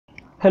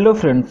Hello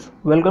friends,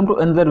 welcome to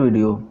another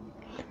video.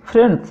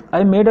 Friends,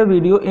 I made a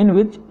video in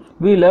which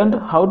we learned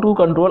how to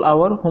control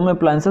our home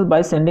appliances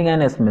by sending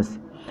an SMS.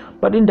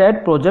 But in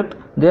that project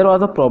there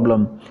was a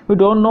problem. We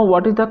don't know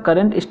what is the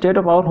current state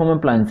of our home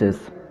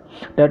appliances.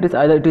 That is,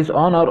 either it is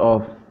on or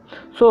off.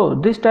 So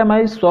this time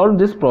I solved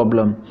this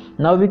problem.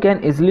 Now we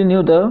can easily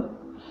know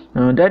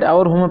that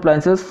our home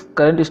appliances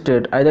current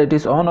state, either it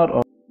is on or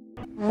off.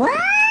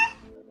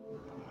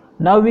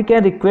 Now we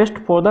can request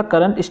for the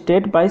current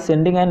state by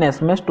sending an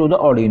SMS to the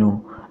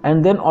Arduino,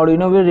 and then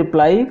Arduino will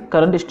reply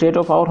current state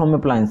of our home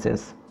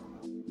appliances.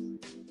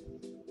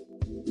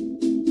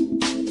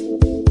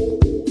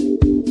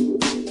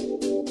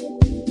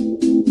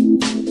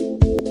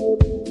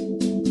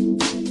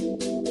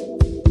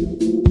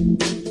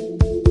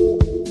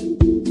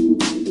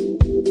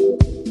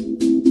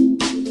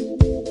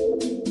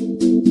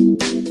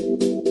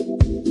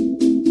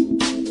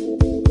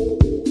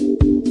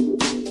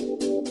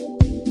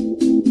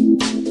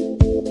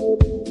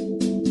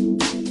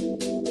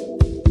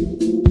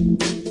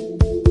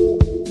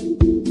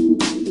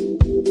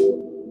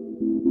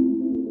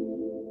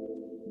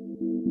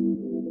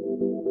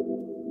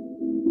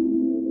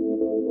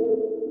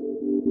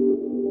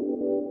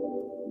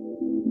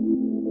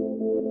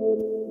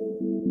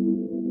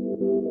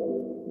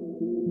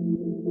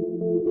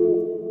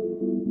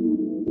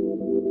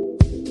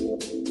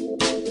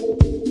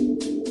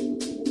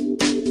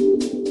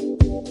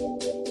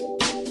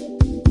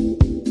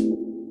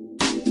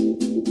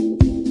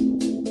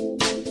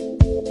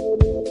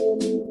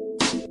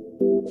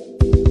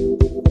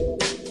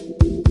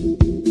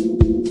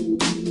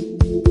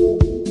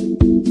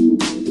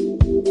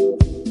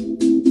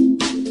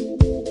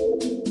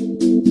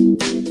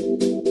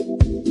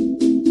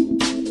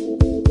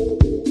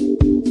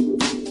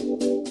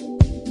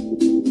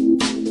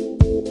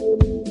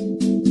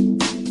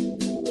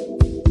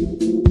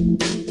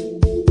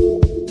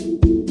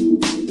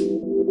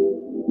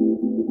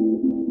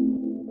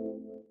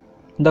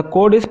 The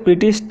code is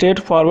pretty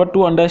straightforward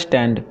to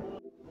understand.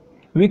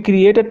 We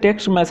create a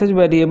text message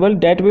variable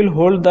that will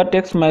hold the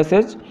text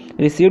message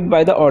received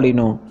by the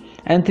Arduino,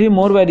 and 3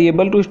 more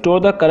variables to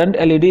store the current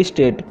LED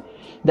state.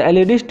 The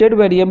LED state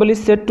variable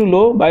is set to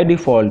low by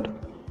default.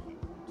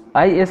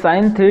 I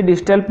assign 3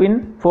 digital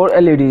pins for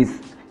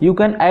LEDs. You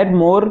can add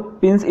more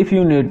pins if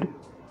you need.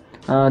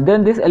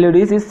 Then this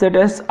LEDs is set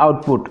as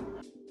output.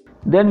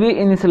 Then we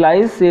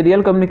initialize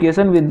serial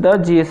communication with the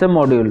GSM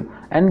module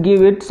and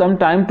give it some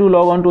time to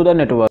log on to the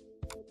network.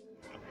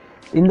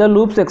 In the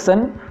loop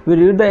section, we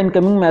read the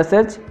incoming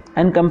message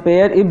and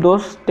compare if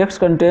those texts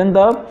contain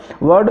the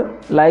word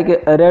like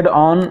red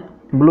on,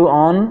 blue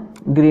on,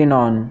 green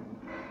on.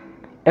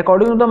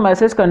 According to the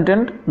message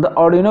content, the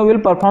Arduino will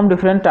perform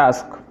different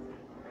tasks.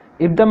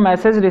 If the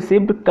message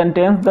received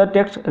contains the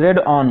text red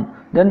on,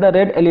 then the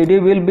red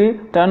LED will be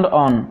turned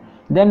on.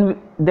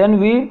 Then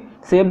we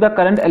save the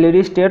current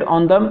LED state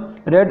on the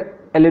red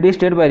LED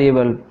state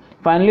variable.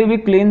 Finally, we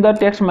clean the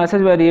text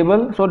message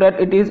variable so that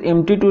it is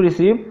empty to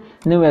receive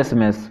new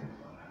SMS.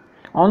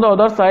 On the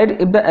other side,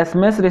 if the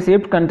SMS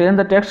received contains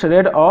the text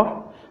red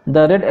off,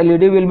 the red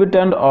LED will be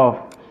turned off.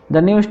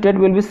 The new state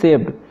will be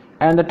saved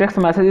and the text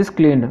message is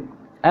cleaned.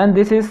 And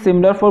this is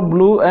similar for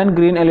blue and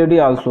green LED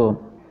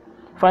also.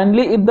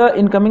 Finally, if the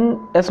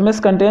incoming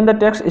SMS contains the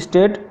text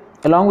state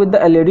along with the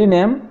LED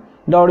name,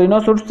 the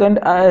Arduino should send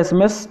a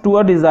SMS to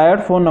a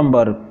desired phone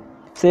number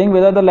saying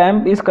whether the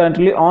lamp is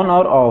currently on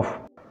or off.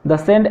 The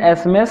send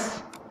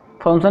SMS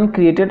function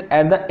created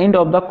at the end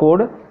of the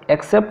code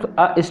accepts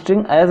a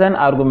string as an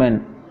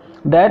argument.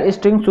 That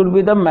string should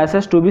be the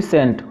message to be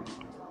sent.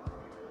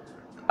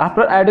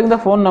 After adding the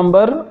phone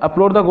number,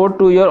 upload the code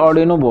to your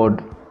Arduino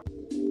board.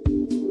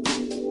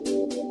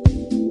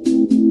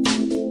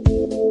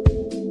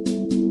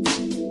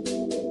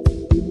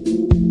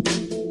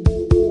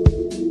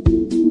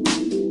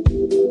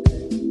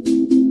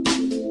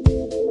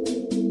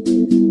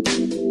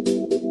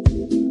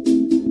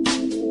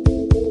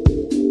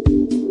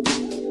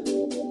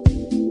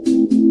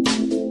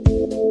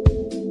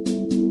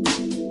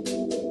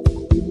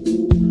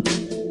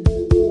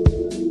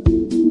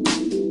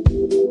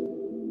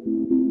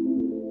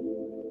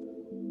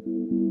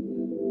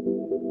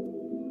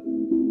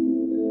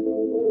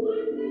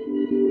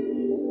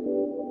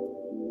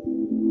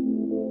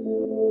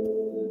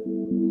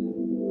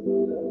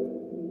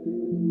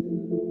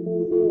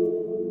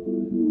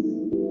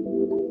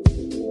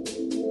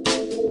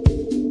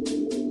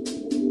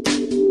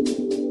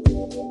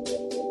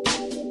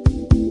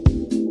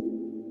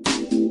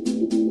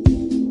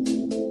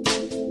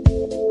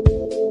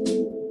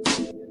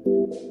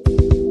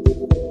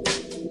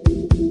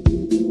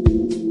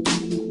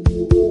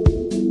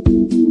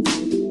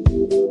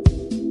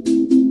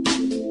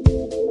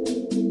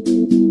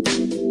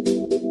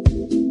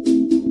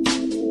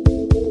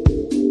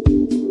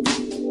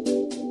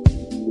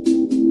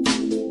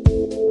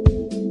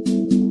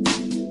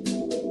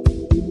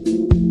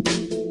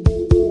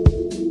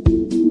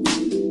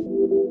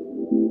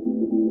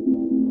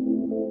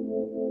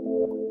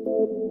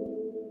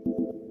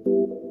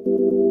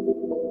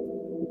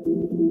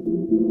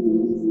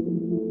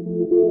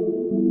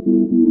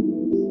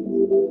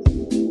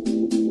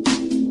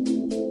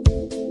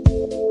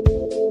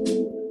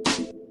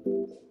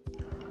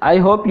 I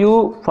hope you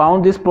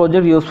found this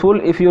project useful.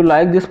 If you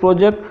like this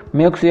project,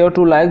 make sure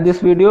to like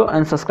this video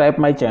and subscribe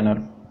my channel.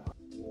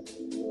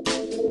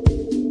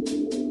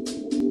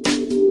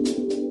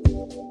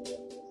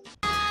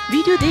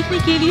 Video देखने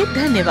के लिए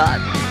धन्यवाद।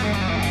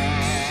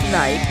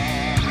 Like,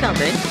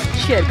 comment,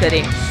 share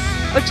करें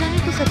और channel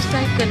को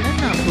subscribe करना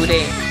ना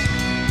भूलें।